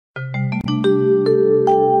Welcome.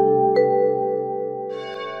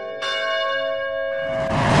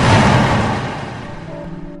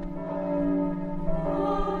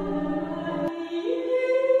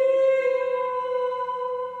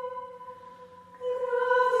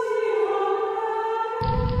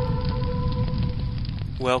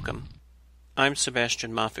 I'm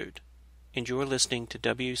Sebastian Mahfoud, and you're listening to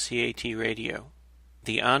WCAT Radio,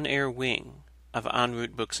 the on-air wing of En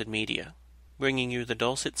Route Books and Media, bringing you the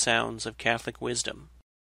dulcet sounds of Catholic wisdom.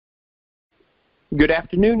 Good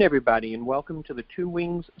afternoon, everybody, and welcome to the Two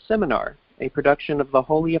Wings Seminar, a production of the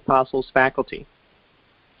Holy Apostles Faculty.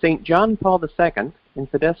 St. John Paul II, in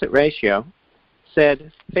Fidesit Ratio,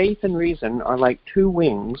 said, "Faith and reason are like two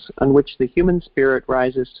wings on which the human spirit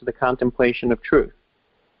rises to the contemplation of truth.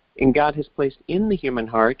 And God has placed in the human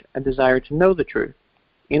heart a desire to know the truth,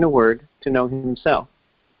 in a word, to know himself,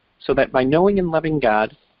 so that by knowing and loving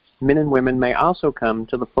God, men and women may also come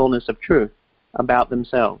to the fullness of truth about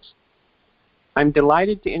themselves." I'm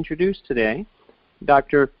delighted to introduce today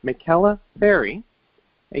Dr. Michela Ferri,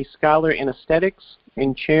 a scholar in aesthetics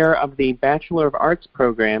and chair of the Bachelor of Arts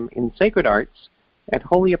program in Sacred Arts at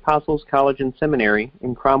Holy Apostles College and Seminary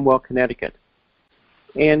in Cromwell, Connecticut.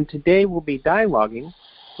 And today we'll be dialoguing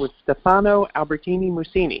with Stefano Albertini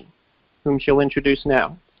Mussini, whom she'll introduce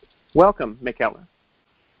now. Welcome, Michela.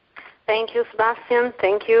 Thank you, Sebastian.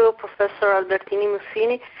 Thank you, Professor Albertini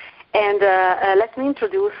Mussini. And let me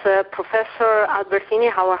introduce Professor Albertini,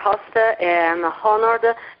 our host. I'm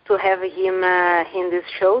honored to have him in this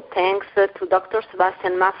show. Thanks to Dr.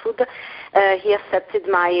 Sebastian Mahfoud. He accepted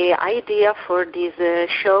my idea for this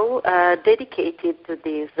show dedicated to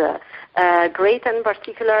this great and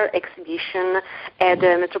particular exhibition at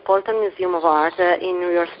the Metropolitan Museum of Art in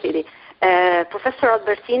New York City. Professor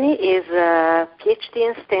Albertini is a PhD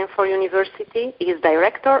in Stanford University. He is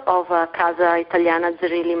director of Casa Italiana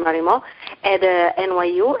Zerilli Marimo at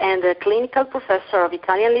NYU and a clinical professor of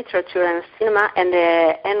Italian literature and cinema at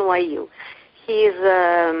NYU. He is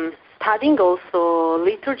studying also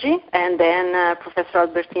liturgy, and then Professor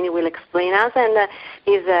Albertini will explain us, and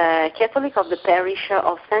he's a Catholic of the parish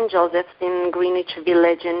of St. Joseph's in Greenwich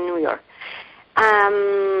Village in New York.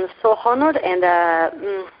 I'm so honored, and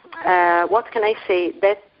what can I say?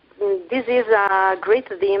 That this is a great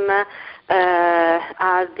theme,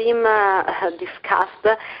 discussed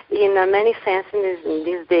in many senses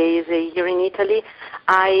these days here in Italy.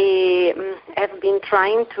 I have been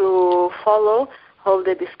trying to follow all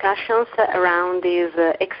the discussions around this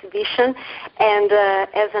exhibition, and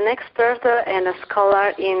as an expert and a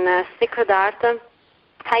scholar in sacred art,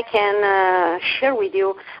 I can share with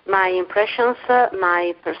you my impressions,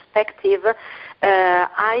 my perspective.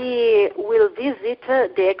 I will visit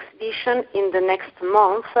the exhibition in the next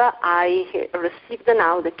month. I received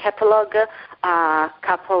now the catalog a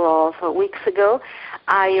couple of weeks ago.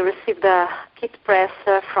 I received a kit press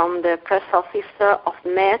from the press office of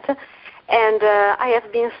Met, and I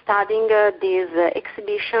have been studying this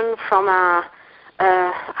exhibition from a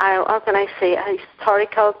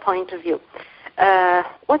historical point of view.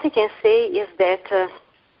 What I can say is that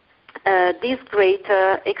this great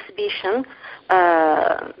exhibition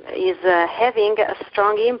is having a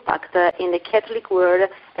strong impact in the Catholic world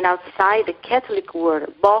and outside the Catholic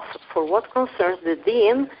world, both for what concerns the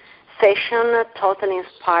theme, fashion totally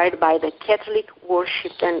inspired by the Catholic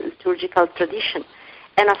worship and liturgical tradition,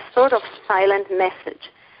 and a sort of silent message.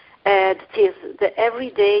 That is the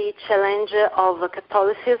everyday challenge of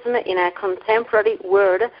Catholicism in a contemporary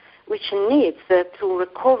world which needs to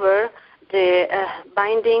recover the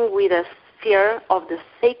binding with a sphere of the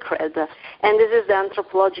sacred. And this is the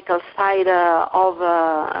anthropological side of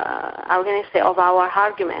our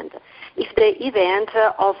argument. If the event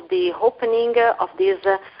of the opening of this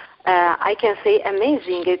I can say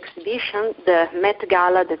amazing exhibition, the Met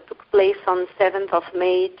Gala that took place on 7th of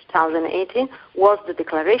May 2018, was the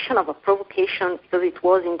declaration of a provocation, because it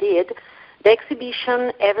was indeed. The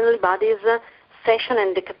exhibition, Heavenly Bodies, Fashion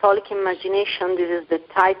and the Catholic Imagination, this is the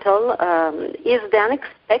title, is the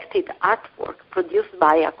unexpected artwork produced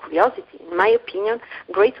by a curiosity, in my opinion,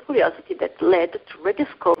 great curiosity that led to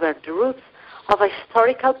rediscover the roots of a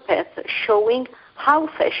historical path showing how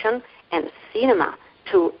fashion and cinema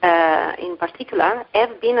in particular,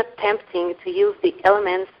 have been attempting to use the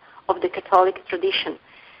elements of the Catholic tradition.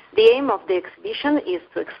 The aim of the exhibition is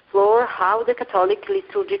to explore how the Catholic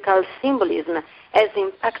liturgical symbolism has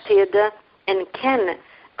impacted and can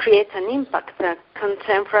create an impact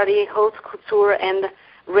contemporary haute couture and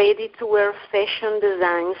ready-to-wear fashion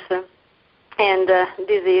designs. And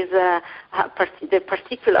this is the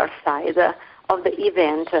particular side of the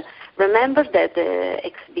event. Remember that the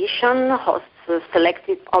exhibition hosts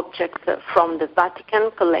selected objects from the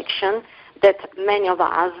Vatican collection that many of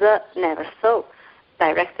us never saw,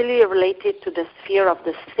 directly related to the sphere of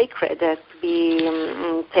the sacred to be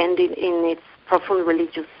intended in its profound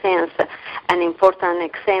religious sense. An important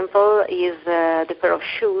example is the pair of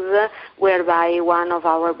shoes whereby one of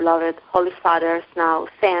our beloved Holy Fathers, now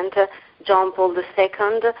Saint John Paul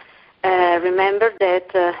II, remember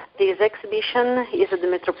that this exhibition is at the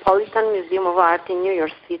Metropolitan Museum of Art in New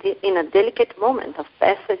York City in a delicate moment of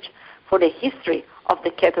passage for the history of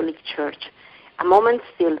the Catholic Church. A moment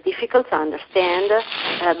still difficult to understand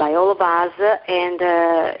by all of us and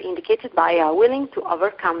indicated by a willing to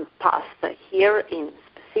overcome past, here in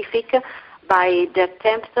specific by the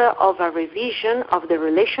attempt of a revision of the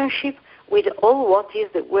relationship with all what is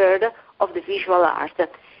the word of the visual art.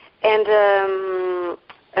 And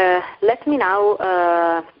let me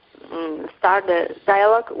now start the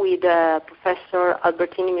dialogue with Professor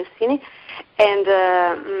Albertini Mussini, and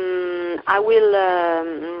I will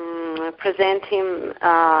present him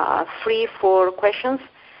 3-4 questions.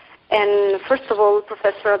 And first of all,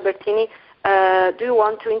 Professor Albertini, do you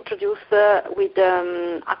want to introduce with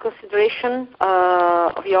a consideration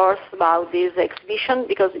of yours about this exhibition,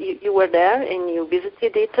 because you were there and you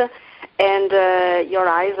visited it, and your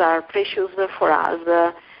eyes are precious for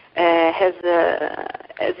us as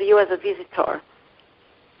you as a visitor.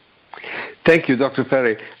 Thank you, Dr.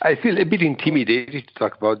 Ferri. I feel a bit intimidated to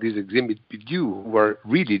talk about this exhibit with you, who are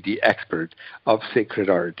really the expert of sacred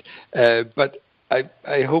art. But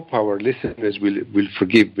I hope our listeners will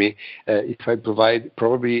forgive me if I provide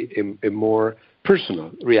probably a more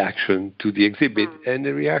personal reaction to the exhibit, and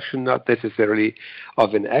a reaction not necessarily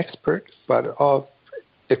of an expert, but of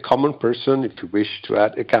a common person, if you wish to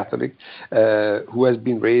add a Catholic, who has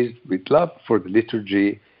been raised with love for the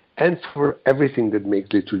liturgy and for everything that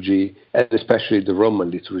makes liturgy, and especially the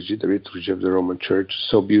Roman liturgy, the liturgy of the Roman Church,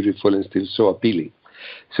 so beautiful and still so appealing.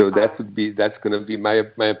 So that's going to be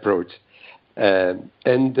my approach. Yes,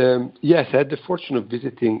 I had the fortune of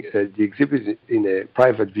visiting the exhibit in a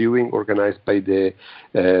private viewing organized by the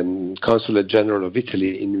Consulate General of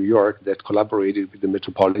Italy in New York, that collaborated with the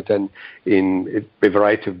Metropolitan in a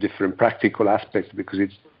variety of different practical aspects, because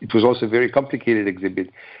it was also a very complicated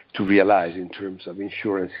exhibit to realize in terms of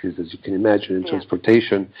insurances, as you can imagine, and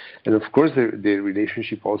transportation, and of course the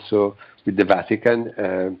relationship also with the Vatican,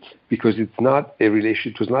 because it was not a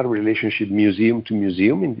relationship museum to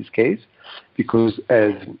museum in this case, because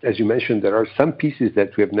as you mentioned, there are some pieces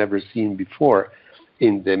that we have never seen before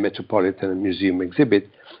in the Metropolitan Museum exhibit,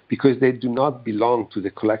 because they do not belong to the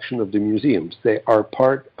collection of the museums. They are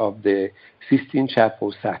part of the Sistine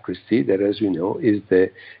Chapel sacristy, that, as you know, is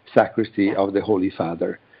the sacristy of the Holy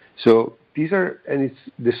Father. So these are, and it's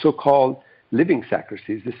the so-called living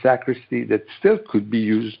sacristy, the sacristy that still could be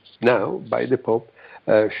used now by the Pope,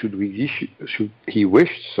 should he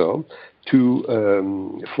wish so,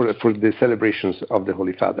 for the celebrations of the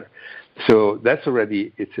Holy Father. So that's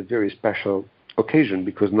already, it's a very special occasion,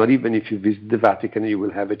 because not even if you visit the Vatican, you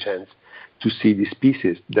will have a chance to see these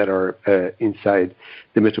pieces that are inside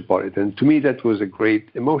the Metropolitan. To me, that was a great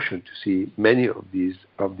emotion to see many of these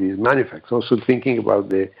manufacts. Also thinking about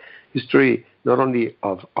the history not only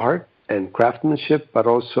of art and craftsmanship, but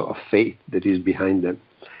also of faith that is behind them.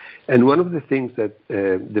 And one of the things that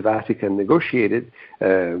the Vatican negotiated,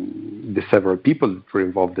 the several people that were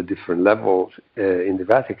involved at different levels in the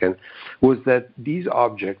Vatican, was that these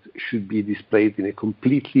objects should be displayed in a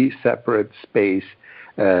completely separate space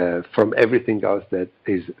from everything else that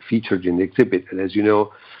is featured in the exhibit. And as you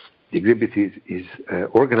know, the exhibit is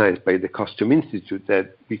organized by the Costume Institute,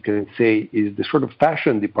 that we can say is the sort of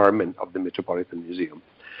fashion department of the Metropolitan Museum.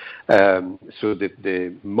 So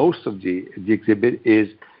the most of the exhibit is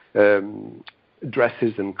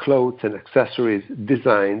dresses and clothes and accessories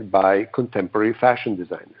designed by contemporary fashion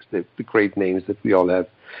designers, the great names that we all have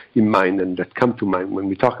in mind and that come to mind when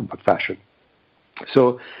we talk about fashion.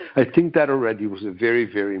 So I think that already was a very,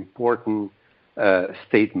 very important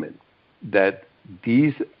statement, that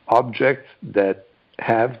these objects that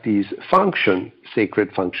have these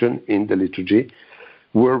sacred function in the liturgy,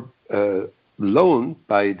 were loaned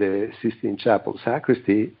by the Sistine Chapel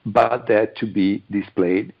sacristy, but they had to be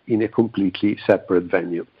displayed in a completely separate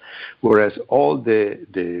venue. Whereas all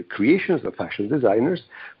the creations of fashion designers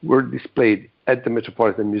were displayed at the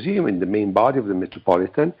Metropolitan Museum, in the main body of the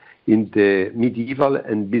Metropolitan, in the medieval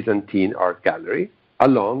and Byzantine art gallery,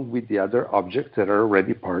 along with the other objects that are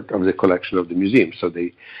already part of the collection of the museum. So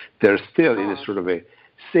they're still in a sort of a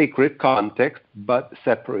sacred context, but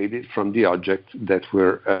separated from the objects that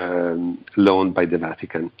were loaned by the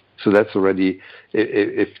Vatican. So that's already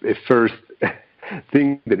a first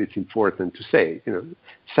thing that it's important to say,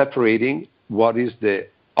 separating what is the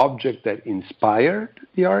object that inspired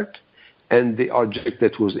the art and the object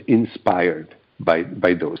that was inspired by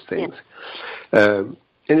those things. And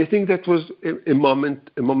I think that was a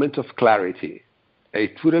moment of clarity.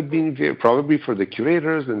 It would have been probably for the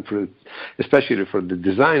curators and especially for the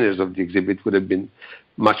designers of the exhibit, would have been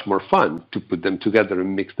much more fun to put them together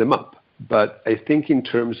and mix them up. But I think in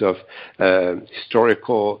terms of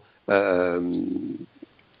historical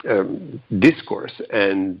discourse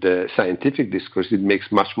and scientific discourse, it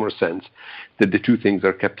makes much more sense that the two things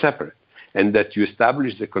are kept separate and that you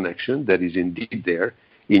establish the connection that is indeed there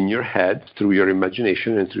in your head through your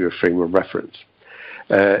imagination and through your frame of reference.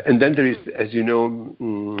 And then there is, as you know,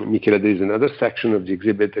 Michela, there is another section of the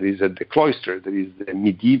exhibit that is at the cloister. There is the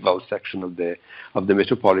medieval section of the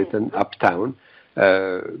Metropolitan uptown,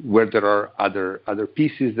 where there are other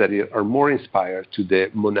pieces that are more inspired to the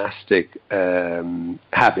monastic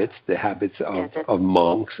habits, the habits of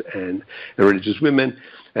monks and religious women.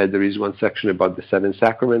 There is one section about the seven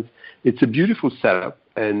sacraments. It's a beautiful setup,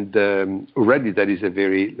 and already that is a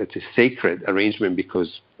very, let's say, sacred arrangement,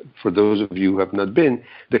 because for those of you who have not been,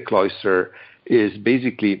 the cloister is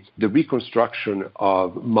basically the reconstruction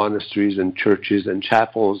of monasteries and churches and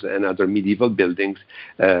chapels and other medieval buildings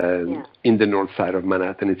in the north side of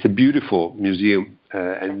Manhattan. It's a beautiful museum,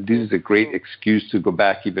 and this is a great excuse to go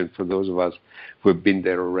back, even for those of us who have been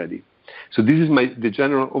there already. So this is the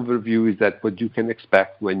general overview, is that what you can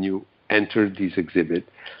expect when you enter this exhibit.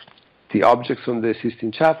 The objects on the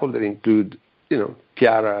Sistine Chapel that include,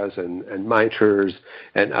 tiaras and mitres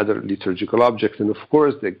and other liturgical objects, and of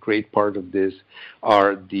course the great part of this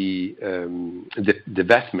are the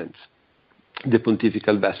vestments, the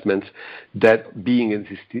pontifical vestments that, being in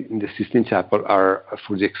the Sistine Chapel, are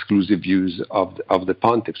for the exclusive use of the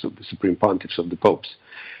pontiffs, of the supreme pontiffs, of the popes.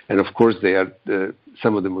 And of course, they are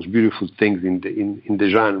some of the most beautiful things in the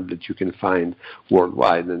genre that you can find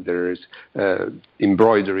worldwide. And there is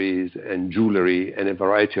embroideries and jewelry and a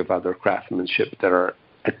variety of other craftsmanship that are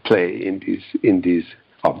at play in these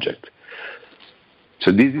objects.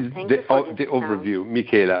 So this is the overview,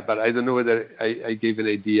 Michela. But I don't know whether I gave an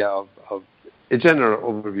idea of a general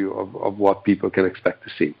overview of what people can expect to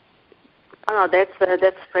see. Oh, no,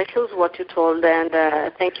 that's precious what you told, and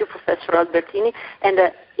thank you, Professor Albertini.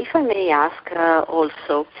 And if I may ask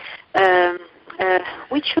also,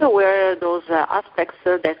 which were those aspects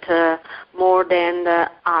that more than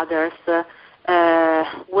others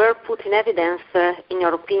were put in evidence, in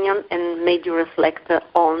your opinion, and made you reflect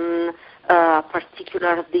on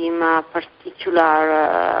particular theme, particular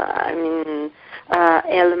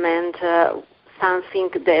element, something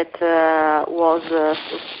that was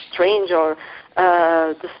strange or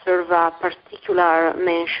deserve a particular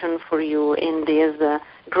mention for you in this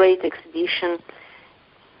great exhibition?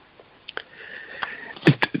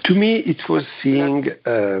 To me, it was seeing.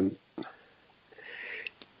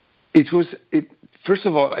 First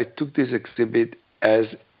of all, I took this exhibit as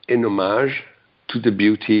an homage to the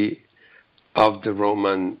beauty of the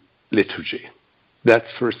Roman liturgy. That's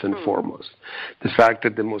first and foremost. The fact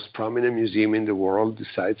that the most prominent museum in the world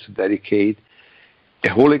decides to dedicate a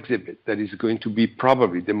whole exhibit that is going to be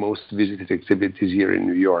probably the most visited exhibit this year in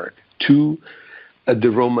New York to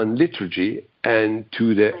the Roman liturgy and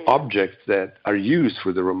to the objects that are used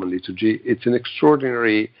for the Roman liturgy. It's an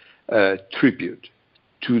extraordinary tribute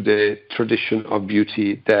to the tradition of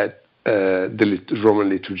beauty that the Roman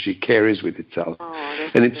liturgy carries with itself.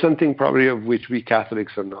 And it's something probably of which we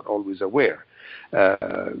Catholics are not always aware.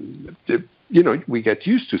 We get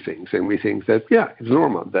used to things and we think that, it's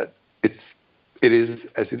normal, that it is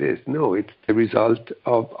as it is. No, it's the result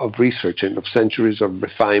of research and of centuries of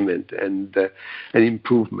refinement and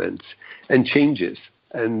improvements and changes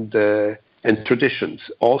and traditions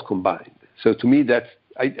all combined. So to me,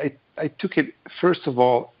 I took it first of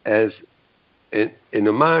all as an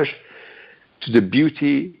homage to the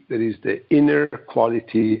beauty that is the inner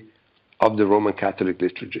quality of the Roman Catholic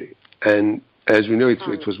liturgy. And as we know,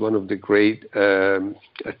 it was one of the great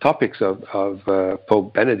topics of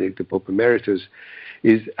Pope Benedict, the Pope Emeritus,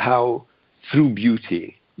 is how through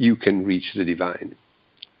beauty you can reach the divine.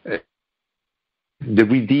 The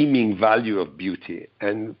redeeming value of beauty.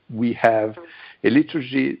 And we have a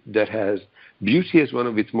liturgy that has beauty as one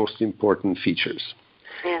of its most important features.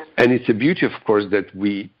 Yeah. And it's a beauty, of course, that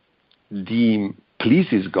we deem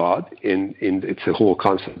pleases God in it's a whole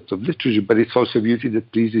concept of liturgy, but it's also beauty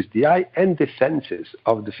that pleases the eye and the senses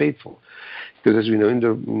of the faithful. Because as we know,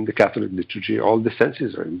 in the Catholic liturgy, all the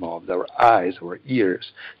senses are involved: our eyes, our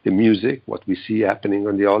ears, the music, what we see happening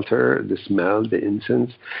on the altar, the smell, the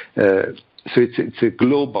incense, it's a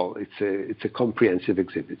global, it's a comprehensive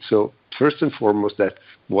exhibit. So first and foremost, that's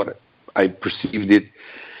what I perceived it.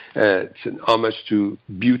 It's an homage to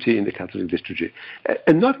beauty in the Catholic liturgy,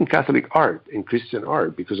 and not in Catholic art, in Christian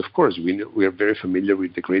art, because of course we are very familiar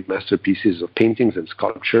with the great masterpieces of paintings and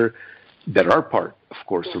sculpture that are part, of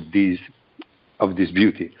course, of this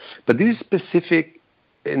beauty. But this is specific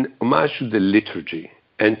in homage to the liturgy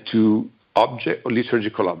and to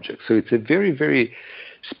liturgical objects. So it's a very, very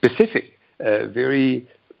specific, we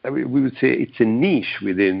would say it's a niche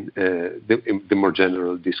within the more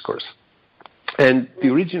general discourse. And the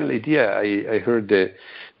original idea, I heard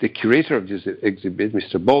the curator of this exhibit,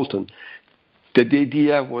 Mr. Bolton, that the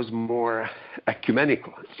idea was more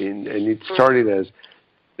ecumenical, and it started as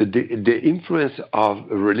the influence of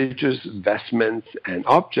religious vestments and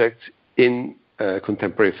objects in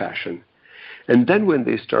contemporary fashion. And then when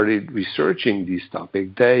they started researching this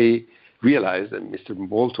topic, they realized, and Mr.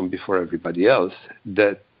 Bolton before everybody else,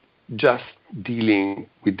 that just dealing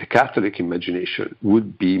with the Catholic imagination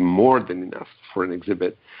would be more than enough for an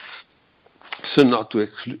exhibit. So not to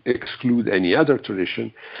exclude any other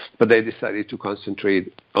tradition, but they decided to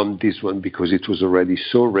concentrate on this one because it was already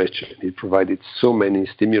so rich and it provided so many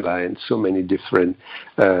stimuli and so many different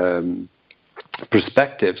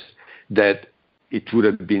perspectives that it would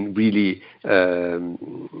have been really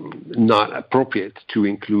not appropriate to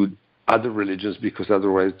include other religions, because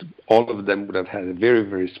otherwise all of them would have had a very,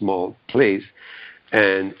 very small place,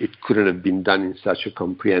 and it couldn't have been done in such a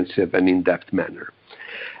comprehensive and in-depth manner.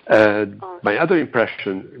 My other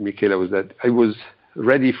impression, Michela, was that I was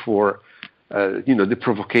ready for the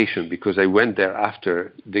provocation, because I went there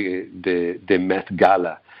after the Met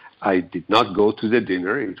Gala. I did not go to the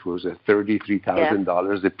dinner. It was a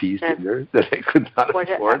 $33,000 a piece dinner that I could not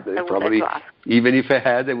afford. Probably, even if I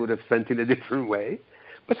had, I would have spent it a different way.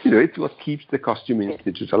 But, it's what keeps the Costume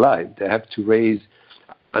Institute alive. They have to raise,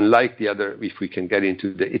 unlike the other, if we can get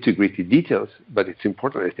into the nitty-gritty details, but it's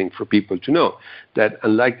important, I think, for people to know that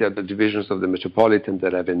unlike the other divisions of the Metropolitan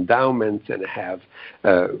that have endowments and have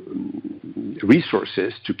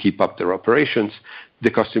resources to keep up their operations,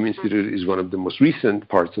 the Costume Institute is one of the most recent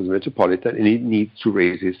parts of the Metropolitan, and it needs to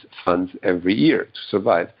raise its funds every year to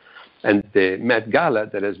survive. And the Met Gala,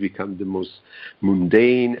 that has become the most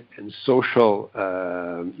mundane and social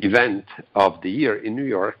event of the year in New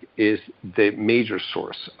York, is the major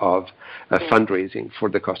source of fundraising for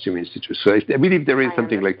the Costume Institute. So I believe there is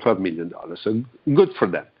something like $12 million. So good for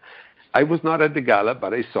them. I was not at the gala,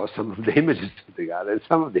 but I saw some of the images of the gala, and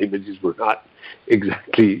some of the images were not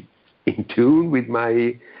exactly in tune with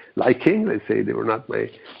my liking. Let's say they were not my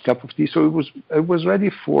cup of tea. So I was ready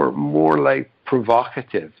for more like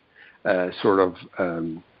provocative. A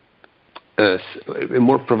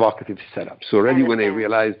more provocative setup. So already when I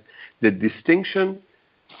realized the distinction,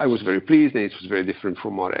 I was very pleased, and it was very different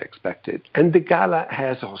from what I expected. And the gala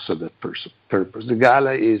has also that purpose. The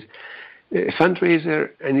gala is a fundraiser,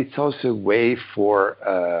 and it's also a way for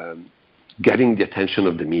getting the attention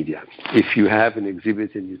of the media. If you have an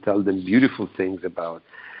exhibit and you tell them beautiful things about,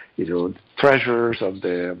 the treasures of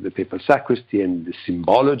the papal sacristy and the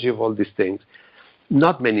symbology of all these things,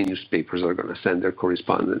 not many newspapers are going to send their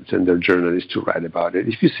correspondents and their journalists to write about it.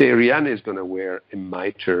 If you say Rihanna is going to wear a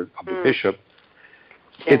mitre of the bishop,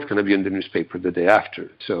 it's going to be in the newspaper the day after.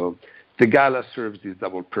 So the gala serves this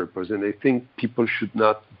double purpose, and I think people should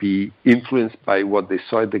not be influenced by what they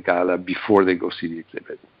saw at the gala before they go see the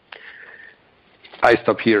exhibit. I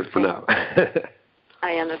stop here for now.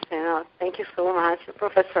 I understand. Thank you so much,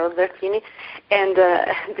 Professor Albertini. And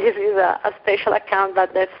this is a special account,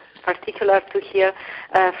 but that's particular to hear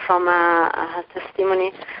from a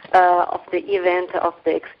testimony of the event of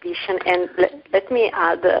the exhibition. And let me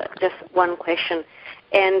add just one question.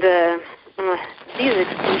 And this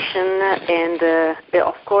exhibition, and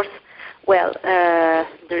of course, there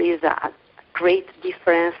is a great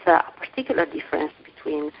difference, a particular difference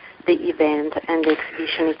between the event and the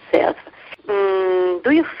exhibition itself.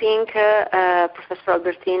 Do you think, Professor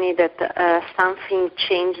Albertini, that something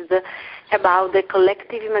changed about the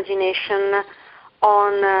collective imagination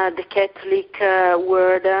on the Catholic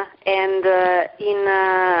world, and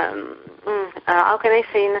how can I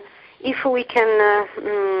say, if we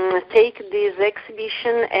can take this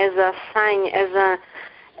exhibition as a sign,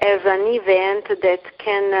 as an event that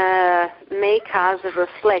can make us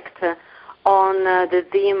reflect on the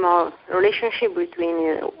theme of relationship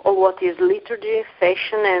between what is liturgy,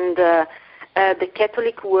 fashion, and the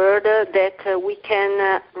Catholic world, that we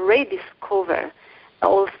can rediscover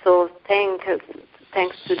also thanks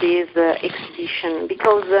to this exhibition,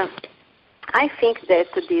 because I think that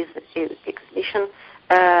this exhibition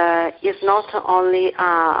is not only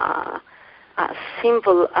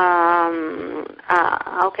simple,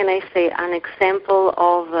 how can I say, an example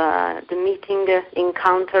of the meeting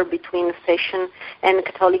encounter in fashion and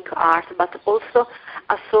Catholic art, but also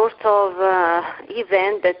a sort of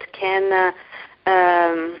event that can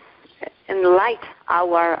enlighten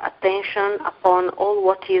our attention upon all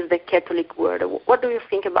what is the Catholic world. What do you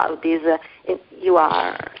think about this? You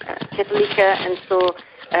are Catholic, and so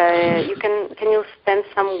can you spend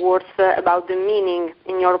some words about the meaning,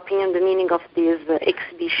 in your opinion, the meaning of this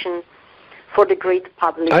exhibition for the great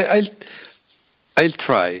public? I'll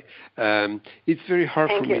try. It's very hard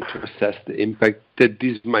for me to assess the impact that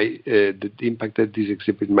this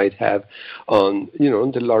exhibit might have on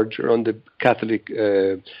the Catholic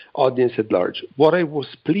audience at large. What I was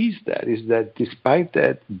pleased at is that despite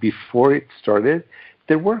that, before it started,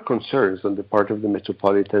 there were concerns on the part of the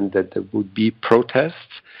Metropolitan that there would be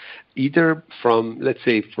protests, either from, let's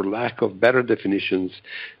say, for lack of better definitions,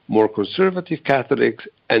 more conservative Catholics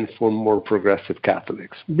and for more progressive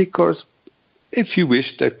Catholics, because if you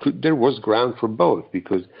wish, there was ground for both,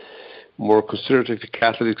 because more conservative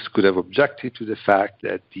Catholics could have objected to the fact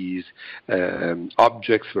that these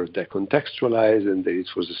objects were decontextualized and that it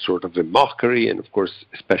was a sort of a mockery, and of course,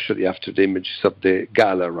 especially after the images of the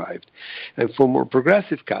gala arrived. And for more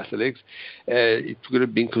progressive Catholics, it would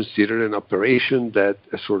have been considered an operation that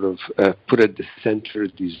sort of put at the center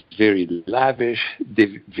these very lavish,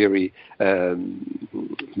 very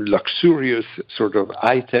luxurious sort of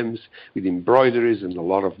items with embroideries and a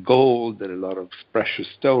lot of gold and a lot of precious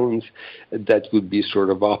stones that would be sort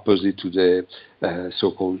of opposite to the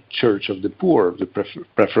so-called church of the poor, the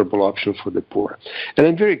preferable option for the poor. And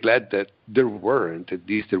I'm very glad that there weren't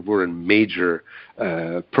major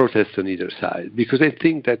protests on either side, because I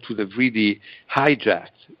think that would have really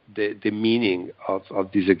hijacked the meaning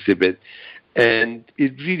of this exhibit, and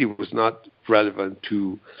it really was not relevant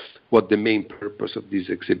to what the main purpose of this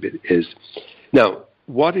exhibit is. Now,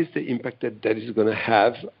 what is the impact that is going to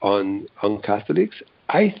have on Catholics?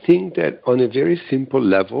 I think that on a very simple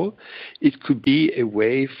level, it could be a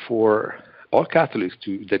way for all Catholics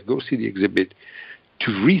that go see the exhibit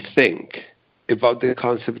to rethink about the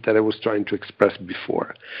concept that I was trying to express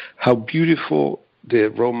before, how beautiful the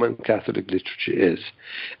Roman Catholic liturgy is,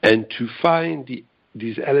 and to find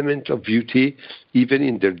these elements of beauty even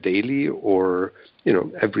in their daily or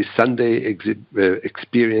every Sunday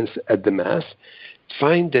experience at the Mass.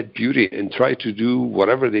 Find that beauty and try to do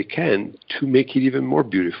whatever they can to make it even more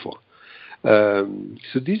beautiful.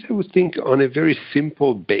 So these, I would think, on a very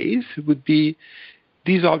simple base, would be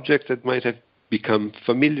these objects that might have become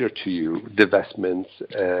familiar to you, the vestments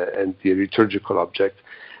and the liturgical object.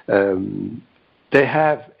 They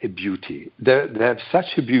have a beauty. They have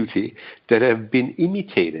such a beauty that have been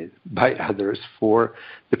imitated by others for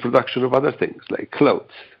the production of other things, like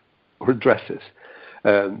clothes or dresses.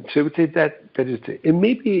 So I would say that is and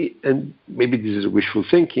maybe this is wishful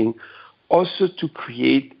thinking, also to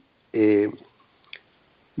create a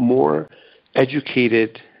more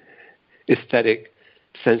educated aesthetic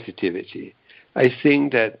sensitivity. I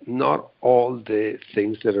think that not all the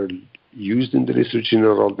things that are used in the liturgy,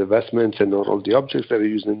 not all the vestments and not all the objects that are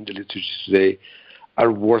used in the liturgy today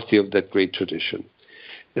are worthy of that great tradition.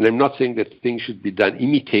 And I'm not saying that things should be done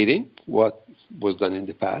imitating what was done in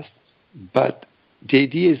the past, but the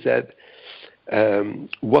idea is that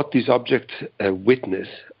what these objects witness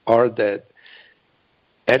are that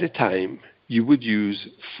at a time you would use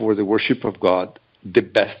for the worship of God the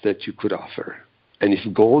best that you could offer. And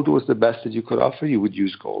if gold was the best that you could offer, you would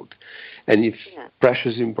use gold. And if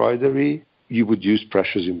precious embroidery, you would use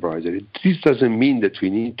precious embroidery. This doesn't mean that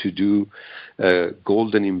we need to do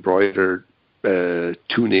golden embroidered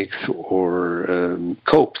tunics or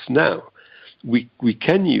copes now. We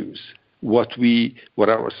can use what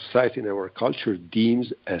our society and our culture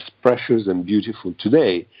deems as precious and beautiful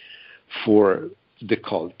today for the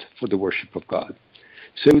cult, for the worship of God.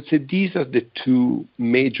 So I would say these are the two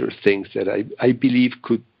major things that I believe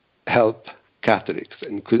could help Catholics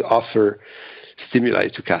and could offer stimuli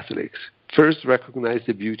to Catholics. First, recognize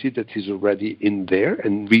the beauty that is already in there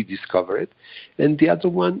and rediscover it. And the other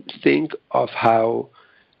one, think of how,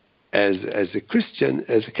 as a Christian,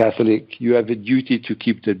 as a Catholic, you have a duty to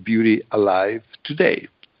keep that beauty alive today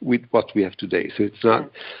with what we have today. So it's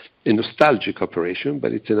not a nostalgic operation,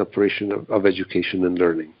 but it's an operation of education and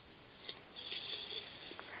learning.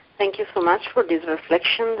 Thank you so much for these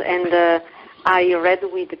reflections. And I read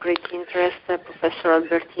with great interest, Professor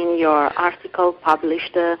Albertini, your article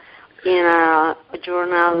published in a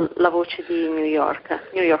journal, La Voce di New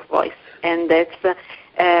York Voice. And that's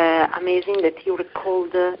amazing that you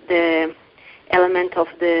recalled the element of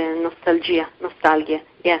the nostalgia.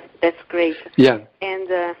 Yeah, that's great. Yeah.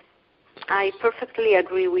 And I perfectly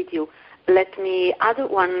agree with you. Let me add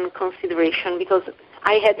one consideration, because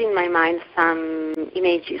I had in my mind some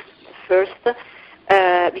images first,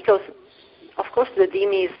 because of course the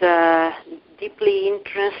theme is deeply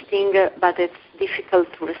interesting, but it's difficult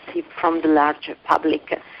to receive from the larger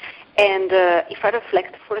public. And if I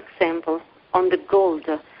reflect, for example, on the gold,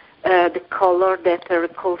 the color that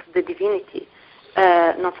recalls the divinity,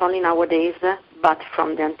 not only nowadays, but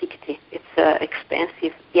from the antiquity. It's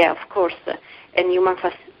expensive, yeah, of course. And human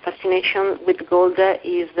fascination with gold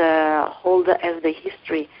is old as the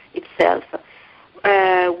history itself.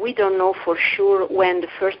 We don't know for sure when the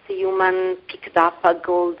first human picked up a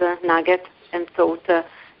gold nugget and thought,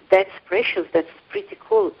 that's precious, that's pretty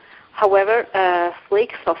cool. However,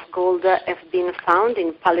 flakes of gold have been found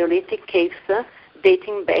in Paleolithic caves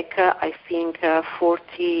dating back, I think,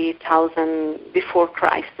 40,000 before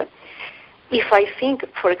Christ. If I think,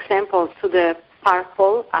 for example, to the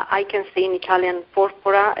purple, I can say in Italian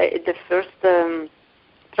porpora, the first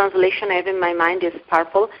translation I have in my mind is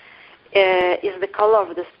purple, is the color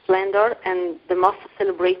of the splendor and the most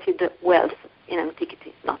celebrated wealth in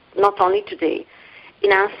antiquity, not only today.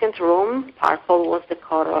 In ancient Rome, purple was the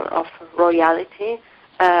color of royalty,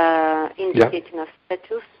 indicating a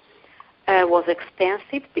status. Was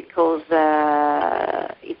expensive because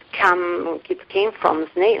it came from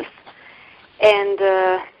snails. And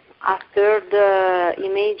a third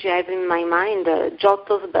image I have in my mind,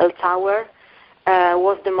 Giotto's bell tower,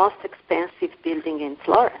 was the most expensive building in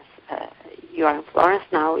Florence. You are in Florence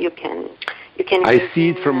now. You can. I see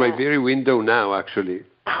it from my very window now, actually.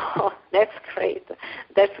 Oh, that's great.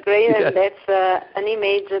 That's great, yeah. And that's an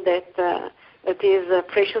image that is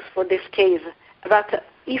precious for this case. But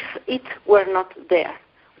if it were not there,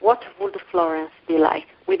 what would Florence be like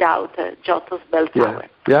without Giotto's bell tower?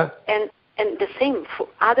 Yeah. And the same for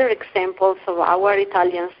other examples of our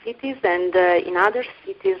Italian cities and in other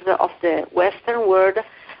cities of the Western world,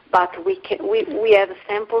 but we have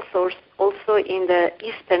samples also in the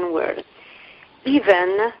Eastern world.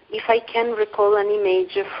 Even if I can recall an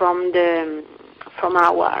image from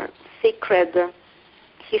our sacred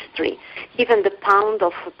history, even the pound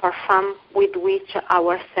of parfum with which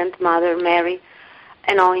our Saint Mother Mary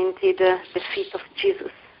anointed the feet of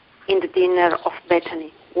Jesus in the dinner of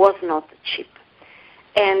Bethany was not cheap.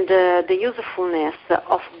 And the usefulness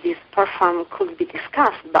of this perfume could be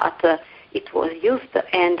discussed, but it was used,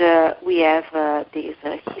 and we have this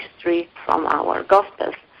history from our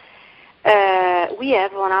Gospels. We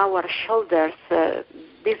have on our shoulders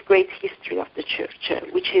this great history of the Church,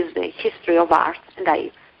 which is the history of art, and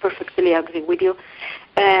I perfectly agree with you.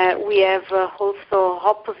 We have also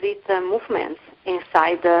opposite movements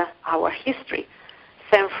inside our history.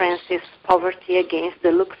 St. Francis' poverty against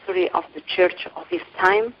the luxury of the Church of his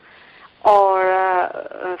time,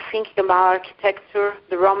 or thinking about architecture,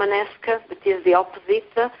 the Romanesque, that is the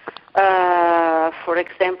opposite, for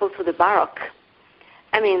example, to the Baroque.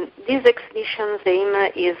 I mean, this exhibition's aim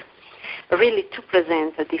is really to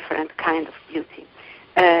present a different kind of beauty.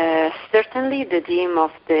 Certainly the theme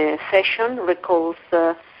of the fashion recalls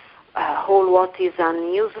all what is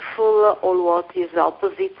unuseful, all what is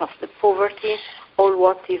opposite of the poverty, all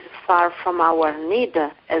what is far from our need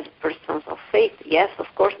as persons of faith. Yes, of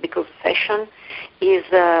course, because fashion is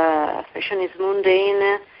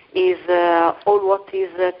mundane, is all what is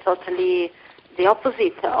totally the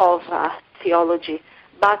opposite of theology.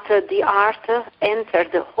 But the art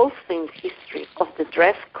entered also in the history of the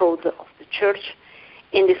dress code of the Church.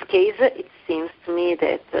 In this case, it seems to me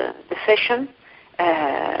that the fashion,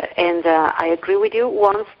 and I agree with you,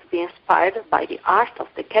 wants to be inspired by the art of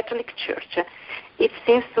the Catholic Church. It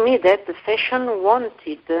seems to me that the fashion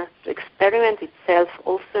wanted to experiment itself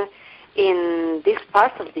also in this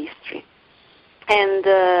part of the history. And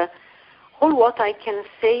all what I can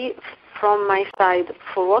say from my side,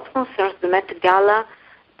 for what concerns the Met Gala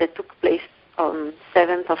that took place on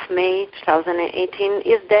 7th of May 2018,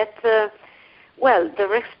 is that the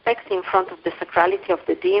respect in front of the sacrality of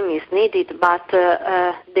the theme is needed, but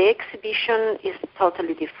the exhibition is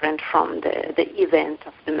totally different from the event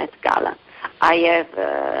of the Met Gala. I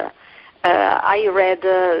read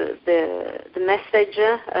the message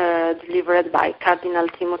delivered by Cardinal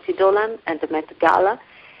Timothy Dolan at the Met Gala,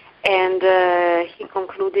 and he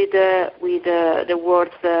concluded with the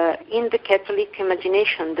words, in the Catholic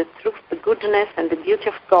imagination, the truth, the goodness, and the beauty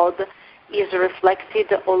of God is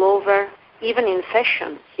reflected all over, even in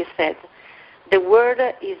fashion, he said. The Word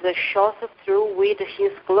is shot through with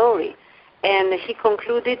His glory. And he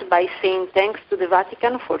concluded by saying thanks to the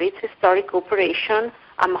Vatican for its historic operation,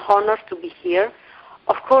 I'm honored to be here.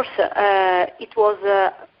 Of course, it was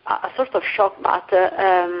a sort of shock, but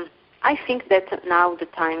I think that now the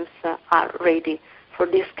times are ready for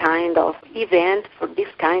this kind of event, for this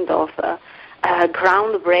kind of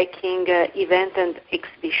groundbreaking event and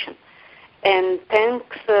exhibition. And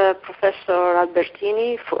thanks, Professor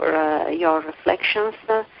Albertini, for your reflections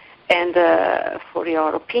and for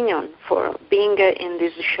your opinion, for being in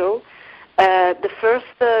this show. The first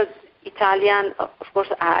Italian, of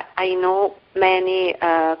course, I know many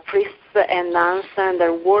priests and nuns, and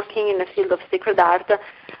they're working in the field of sacred art,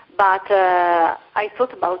 but I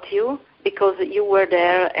thought about you because you were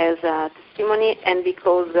there as a testimony, and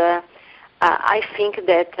because I think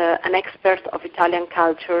that an expert of Italian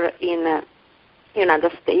culture in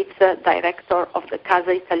United States, director of the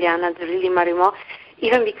Casa Italiana di Rilli Marimo,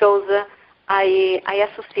 even because I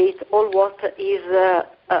associate all what is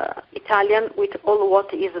Italian with all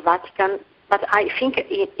what is Vatican, but I think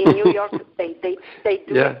in New York they do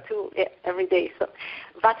it too every day. So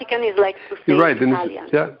Vatican is like to say You're right, Italian.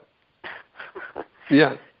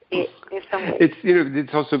 Yeah. In some ways.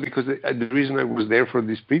 It's also because the reason I was there for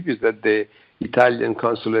this preview is that the Italian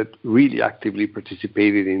consulate really actively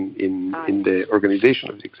participated in the organization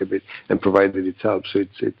of the exhibit and provided its help. So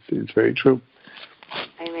it's very true.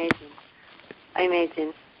 I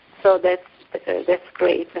imagine. So that's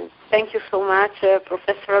great. And thank you so much,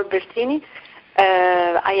 Professor Albertini.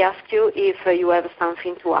 I ask you if you have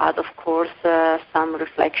something to add, of course, some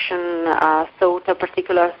reflection, thought, a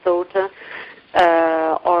particular thought,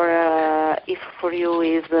 or if for you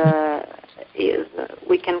is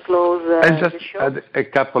we can close the show. Add a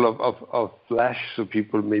couple of flash so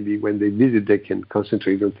people maybe when they visit they can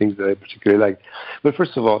concentrate on things that I particularly like. But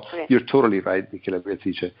first of all, You're totally right, Michela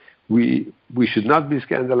Beatrice. We should not be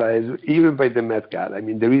scandalized even by the Met Gala. I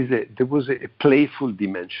mean, there was a playful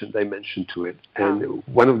dimension to it. And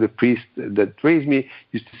one of the priests that raised me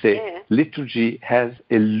used to say, liturgy has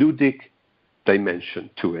a ludic dimension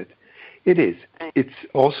to it. It is. It's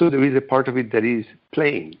also, there is a part of it that is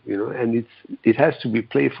playing, and it has to be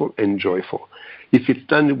playful and joyful. If it's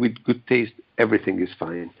done with good taste, everything is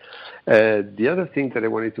fine. The other thing that I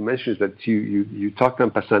wanted to mention is that you talked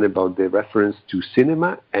en passant about the reference to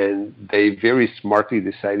cinema, and they very smartly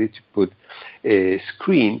decided to put a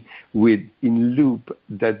screen with in loop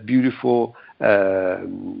that beautiful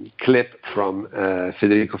clip from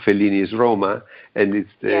Federico Fellini's Roma, and it's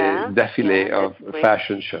the défilé of a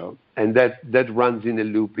fashion show, and that runs in a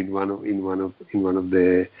loop in one of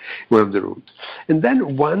the rooms. And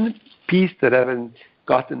then one piece that I haven't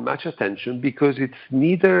gotten much attention because it's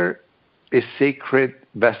neither a sacred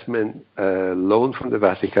vestment loaned from the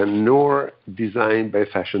Vatican nor designed by a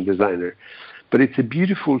fashion designer, but it's a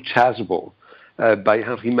beautiful chasuble by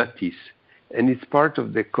Henri Matisse. And it's part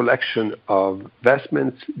of the collection of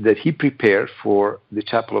vestments that he prepared for the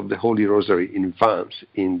Chapel of the Holy Rosary in Vence,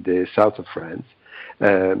 in the south of France,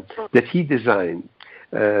 that he designed.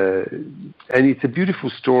 And it's a beautiful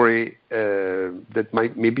story that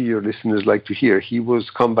maybe your listeners like to hear. He was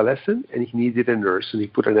convalescent and he needed a nurse, and he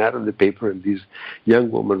put an ad on the paper, and this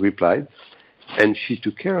young woman replied. And she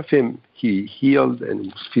took care of him. He healed and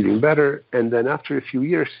was feeling better. And then after a few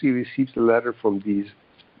years, he received a letter from this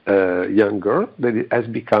young girl that has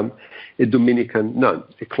become a Dominican nun,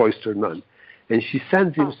 a cloistered nun. And she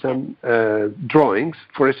sends him some drawings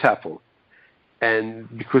for a chapel. And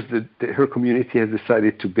because her community has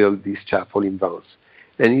decided to build this chapel in Vence.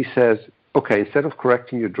 And he says, okay, instead of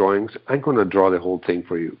correcting your drawings, I'm going to draw the whole thing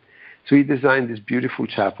for you. So he designed this beautiful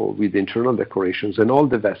chapel with internal decorations and all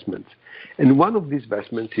the vestments. And one of these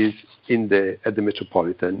vestments is at the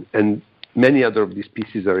Metropolitan, and many other of these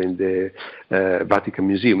pieces are in the Vatican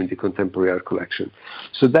Museum, in the Contemporary Art Collection.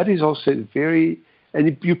 So that is also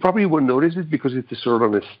and you probably won't notice it because it's a sort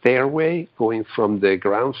of a stairway going from the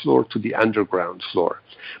ground floor to the underground floor.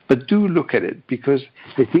 But do look at it, because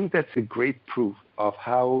I think that's a great proof of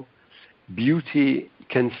how beauty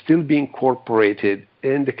can still be incorporated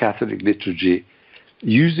in the Catholic liturgy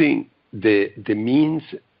using the means,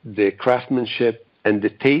 the craftsmanship, and the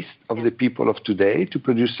taste of the people of today to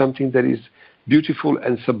produce something that is beautiful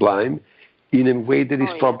and sublime in a way that is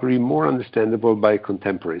probably more understandable by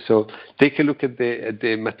contemporaries. So take a look at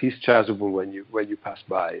the Matisse chasuble when you pass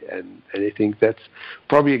by, and I think that's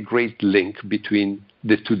probably a great link between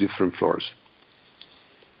the two different floors.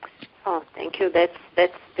 Oh, thank you.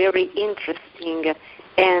 That's very interesting,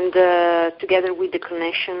 and together with the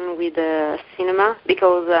connection with the cinema,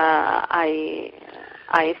 because I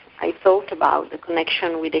thought about the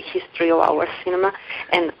connection with the history of our cinema,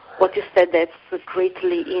 and what you said, that's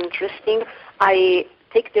greatly interesting. I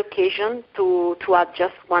take the occasion to add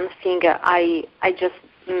just one thing. I just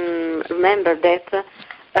remember that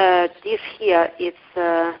this year it's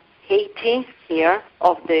 80 year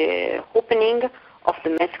of the opening of the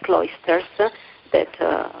Met cloisters that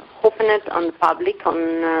opened on the public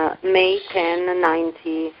on May 10,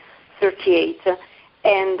 1938.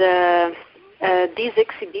 And this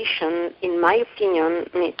exhibition, in my opinion,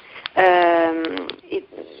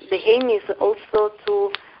 the aim is also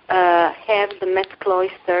to have the Met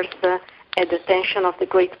cloisters at the attention of the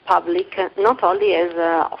great public, not only as,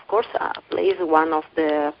 of course, plays one of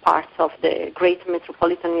the parts of the great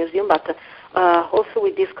Metropolitan Museum, but also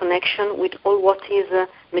with this connection with all what is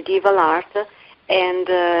medieval art and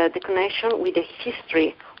the connection with the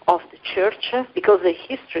history of the church, because the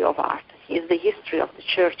history of art is the history of the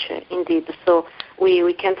church, indeed. So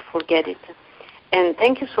we can't forget it. And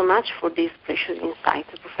thank you so much for this precious insight,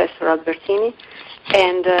 Professor Albertini.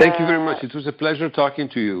 And thank you very much. It was a pleasure talking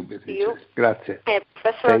to you. Grazie.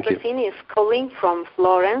 Professor Albertini is calling from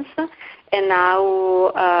Florence, and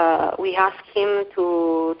now we ask him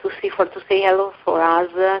to say hello for us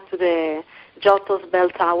to the Giotto's Bell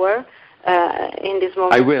Tower. In this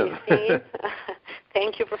moment, I will.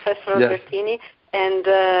 Thank you, Professor Albertini. And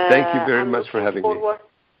thank you very much for having me.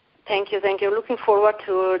 Thank you. Looking forward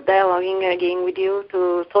to dialoguing again with you,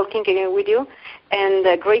 to talking again with you. And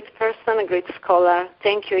a great person, a great scholar.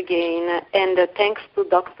 Thank you again. And thanks to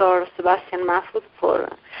Dr. Sebastian Mahfoud for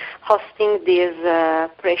hosting this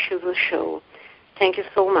precious show. Thank you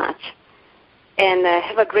so much. And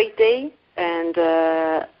have a great day. And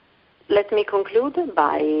let me conclude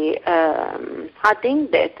by adding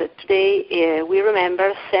that today we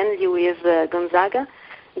remember Saint Louis Gonzaga,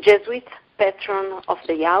 Jesuit patron of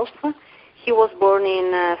the Youth. He was born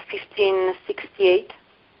in 1568.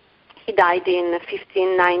 He died in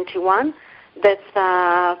 1591. That's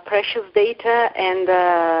a precious data, and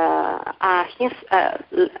I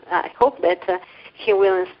hope that he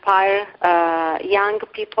will inspire young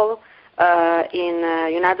people in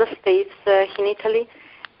United States, in Italy,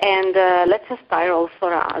 and let's inspire also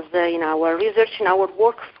us in our research, in our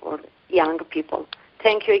work for young people.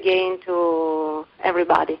 Thank you again to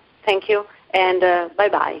everybody. Thank you, and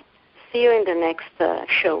bye-bye. See you in the next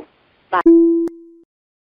show. Bye.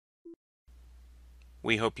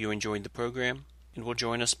 We hope you enjoyed the program and will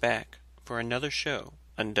join us back for another show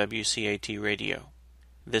on WCAT Radio.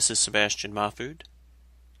 This is Sebastian Mahfoud.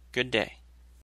 Good day.